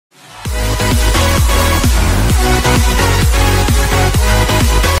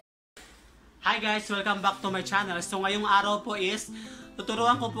Hi guys! Welcome back to my channel. So ngayong araw po is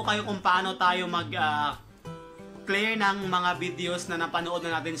tuturuan ko po kayo kung paano tayo mag-clear ng mga videos na napanood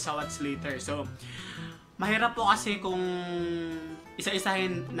na natin sa Watch Later. So mahirap po kasi kung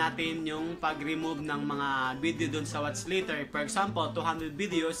isa-isahin natin yung pag-remove ng mga video dun sa Watch Later. For example, 200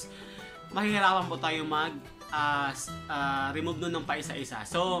 videos, mahihirapan po tayo remove nun ng paisa-isa.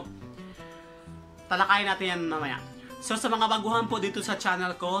 So talakayin natin yan mamaya. So sa mga baguhan po dito sa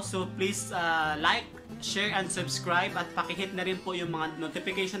channel ko, so please like, share, and subscribe at pakihit na rin po yung mga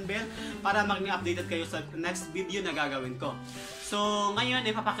notification bell para maging updated kayo sa next video na gagawin ko. So ngayon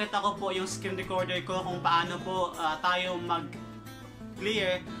ipapakita ko po yung screen recorder ko kung paano po tayo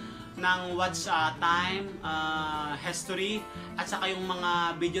mag-clear ng watch time, history, at saka yung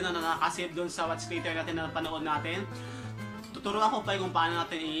mga video na nakasave doon sa Watch Later natin na napanood natin. Tuturuan ko pa kung paano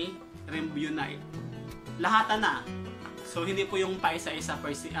natin i-review na lahatan na. So hindi po yung paisa-isa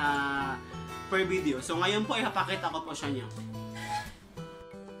per video. So ngayon po ipapakita ko po siya niyo.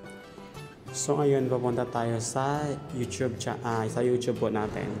 So ngayon pupunta tayo sa YouTube po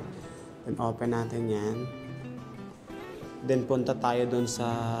natin. Then open natin 'yan. Then punta tayo doon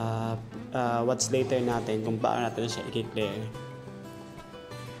sa Watch Later natin kung paano natin siya i-clear.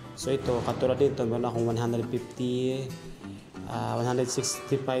 So ito, katulad dito, meron akong 165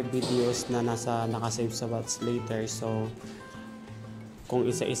 videos na nakasave sa Watch Later. So kung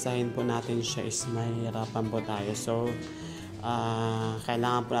isa-isahin po natin siya is mahirapan po tayo. So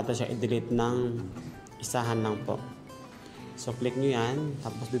kailangan po natin siya i-delete ng isahan lang po. So click nyo yan,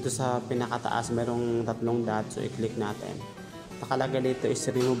 tapos dito sa pinakataas merong tatlong dot, so i-click natin. Nakalagay dito is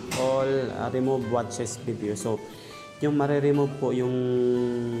remove watches video. So yung mare-remove po yung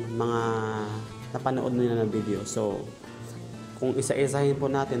mga napanood nyo na video. So kung isa-isahin po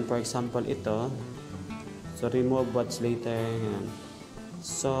natin, for example ito, so remove Watch Later, yan.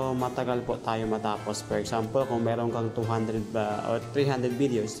 So matagal po tayo matapos. For example, kung meron kang 200 or 300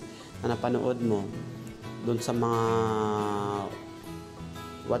 videos na napanood mo dun sa mga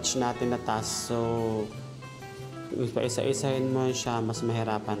watch natin na task, so kung isa-isahin mo siya, mas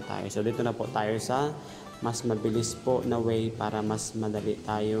mahirapan tayo. So dito na po tayo sa mas mabilis po na way para mas madali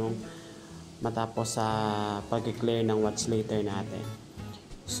tayong matapos sa pag-clear ng Watch Later natin.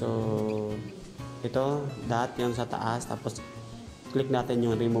 So ito, dot yung sa taas, tapos click natin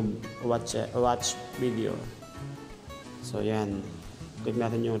yung remove watch video. So yan, click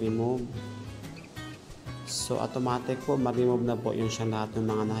natin yung remove. So automatic po ma-remove na po yung siya lahat ng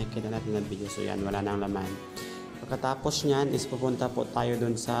mga nakikita natin na video. So yan, wala nang laman. Pagkatapos nyan is pupunta po tayo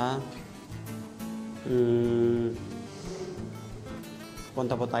dun sa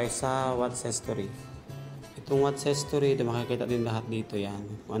punta po tayo sa Watch History. Itong Watch History, makikita din lahat dito yan.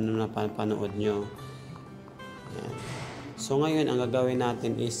 Kung ano na panood nyo. Yan. So ngayon, ang gagawin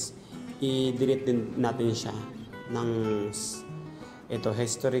natin is i-delete din natin siya ng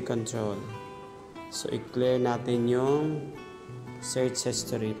history control. So i-clear natin yung search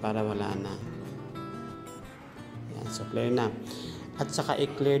history para wala na. Yan. So clear na. At saka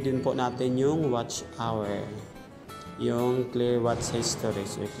i-clear din po natin yung watch hour. Yung clear watch history.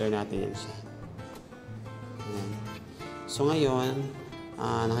 So i-clear natin yan siya. Ayan. So ngayon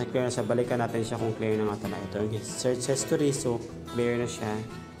nakiklear na siya. Balikan natin siya kung clear na nga talaga. Ito yung search history. So clear na siya.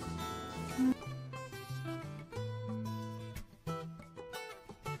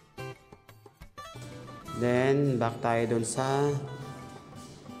 Then back tayo dun sa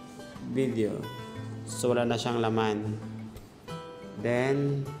video. So wala na siyang laman.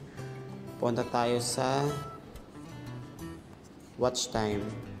 Then punta tayo sa watch time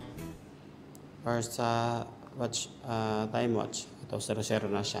or sa watch time watch. Ito 00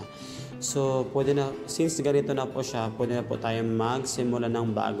 na siya. So pwede na, since ganito na po siya, pwede na po tayo magsimula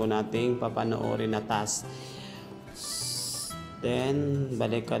ng bago nating papanoorin na task. Then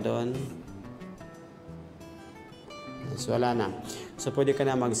balik ka doon. So wala na. So pwede ka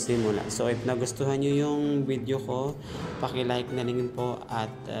na magsimula. So if nagustuhan nyo yung video ko, paki-like na rin po at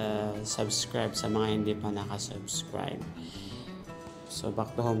subscribe sa mga hindi pa nakasubscribe. So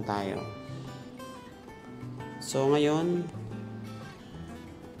back to home tayo. So ngayon,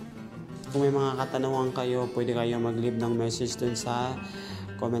 kung may mga katanungan kayo, pwede kayo mag-leave ng message dun sa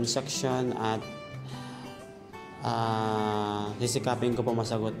comment section at sisikapin ko po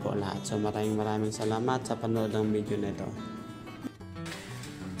masagot po lahat. So maraming salamat sa panood ng video nito.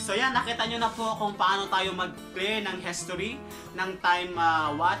 So yan, nakita nyo na po kung paano tayo mag-clear ng history, ng time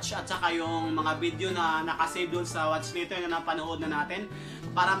watch, at saka yung mga video na nakasave dun sa Watch Later na napanood na natin.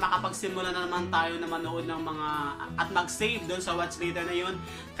 para makapagsimula na naman tayo na manood ng mga at mag-save doon sa watch later na yun,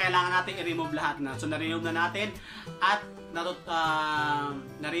 kailangan natin i-remove lahat na. So na-remove na natin at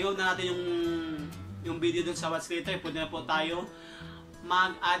na-remove na natin yung video doon sa watch later. Pwede na po tayo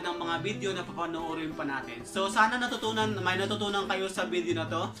mag-add ng mga video na papanoorin pa natin. So sana may natutunan kayo sa video na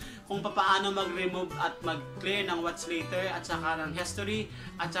to kung paano mag-remove at mag-clear ng watch later at saka ng history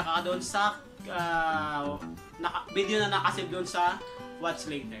at saka doon sa video na nakasave doon sa watch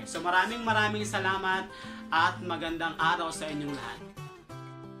later. So maraming salamat at magandang araw sa inyong lahat.